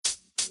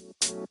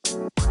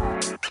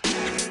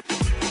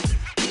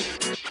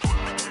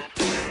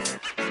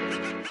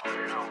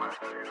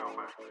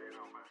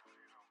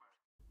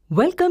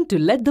Welcome to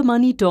Let the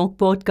Money Talk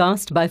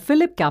podcast by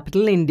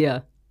PhillipCapital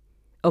India,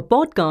 a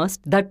podcast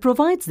that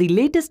provides the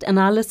latest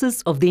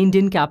analysis of the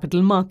Indian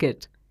capital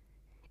market.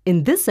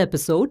 In this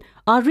episode,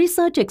 our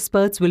research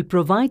experts will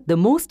provide the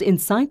most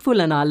insightful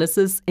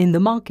analysis in the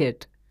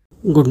market.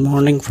 Good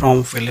morning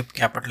from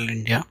PhillipCapital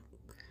India.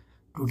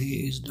 Today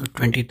is the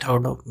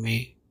 23rd of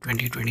May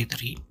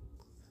 2023.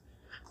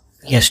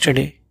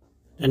 Yesterday,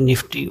 the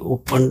Nifty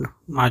opened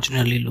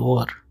marginally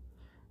lower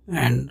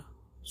and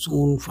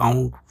soon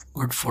found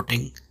good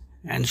footing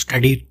and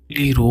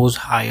steadily rose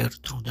higher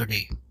through the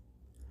day.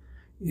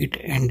 It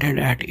ended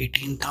at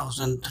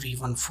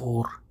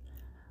 18,314,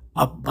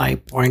 up by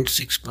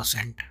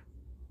 0.6%.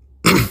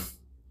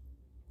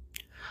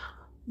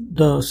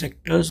 The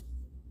sectors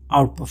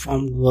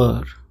outperformed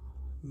were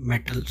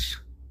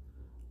metals,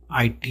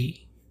 IT,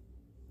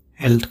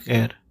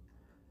 healthcare,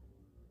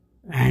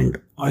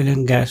 and oil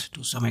and gas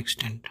to some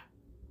extent.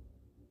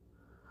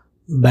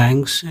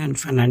 Banks and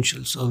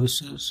financial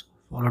services,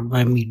 followed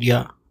by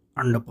media,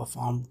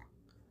 underperformed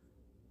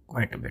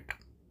quite a bit.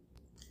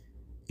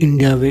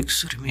 India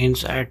VIX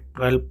remains at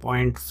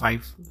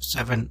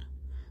 12.57,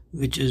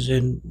 which is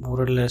in more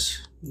or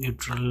less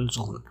neutral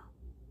zone.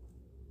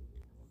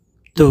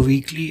 The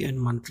weekly and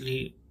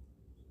monthly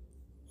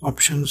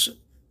options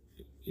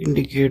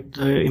indicate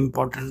the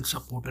important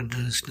support and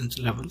resistance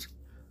levels.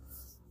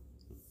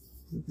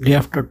 Day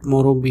after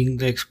tomorrow being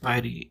the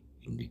expiry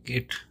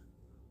indicate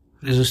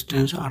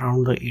resistance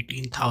around the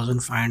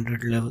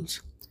 18,500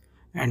 levels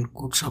and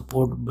good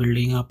support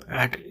building up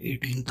at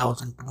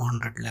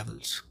 18,200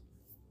 levels.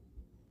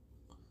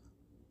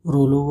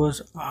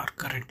 Rollovers are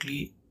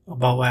currently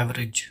above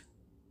average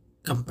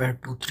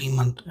compared to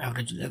 3-month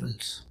average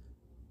levels.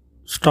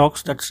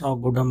 Stocks that saw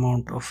good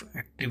amount of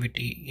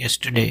activity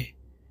yesterday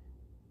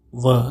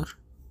were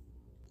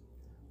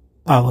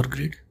Power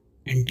Grid,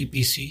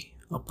 NTPC,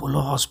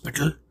 Apollo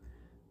Hospital,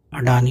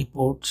 Adani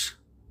Ports,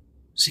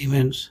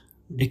 Siemens,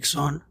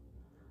 Dixon,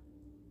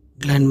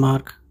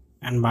 Glenmark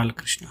and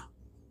Balkrishna.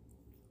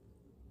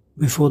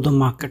 Before the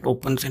market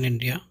opens in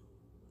India,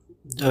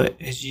 the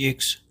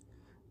SGX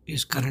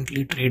is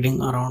currently trading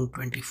around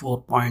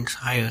 24 points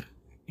higher,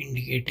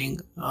 indicating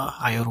a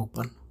higher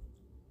open.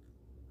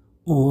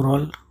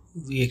 Overall,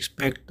 we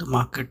expect the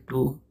market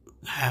to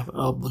have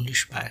a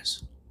bullish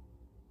bias.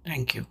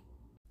 Thank you.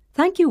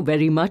 Thank you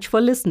very much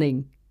for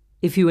listening.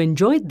 If you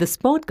enjoyed this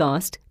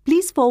podcast,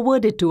 please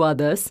forward it to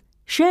others,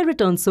 share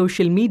it on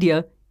social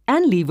media,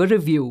 and leave a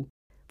review.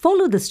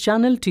 Follow this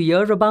channel to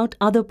hear about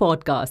other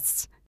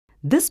podcasts.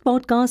 This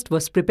podcast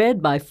was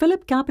prepared by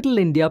PhillipCapital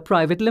India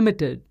Private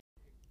Limited.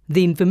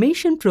 The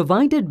information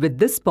provided with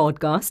this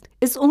podcast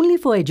is only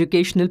for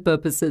educational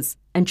purposes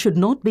and should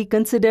not be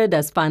considered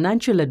as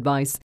financial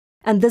advice,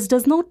 and this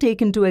does not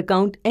take into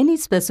account any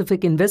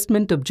specific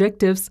investment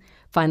objectives,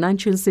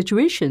 financial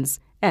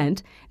situations,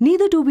 and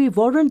neither do we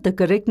warrant the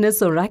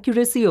correctness or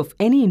accuracy of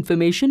any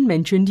information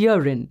mentioned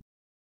herein.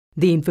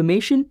 The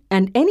information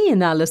and any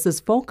analysis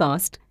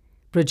forecast,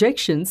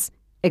 projections,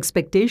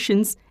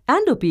 expectations,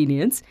 and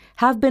opinions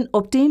have been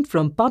obtained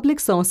from public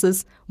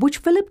sources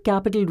which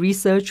PhillipCapital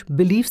Research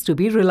believes to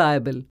be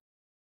reliable.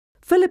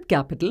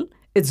 PhillipCapital,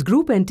 its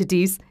group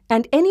entities,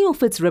 and any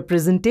of its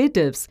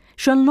representatives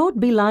shall not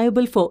be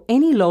liable for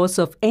any loss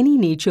of any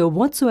nature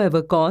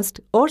whatsoever caused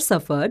or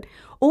suffered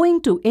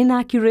owing to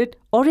inaccurate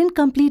or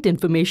incomplete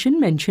information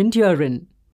mentioned herein.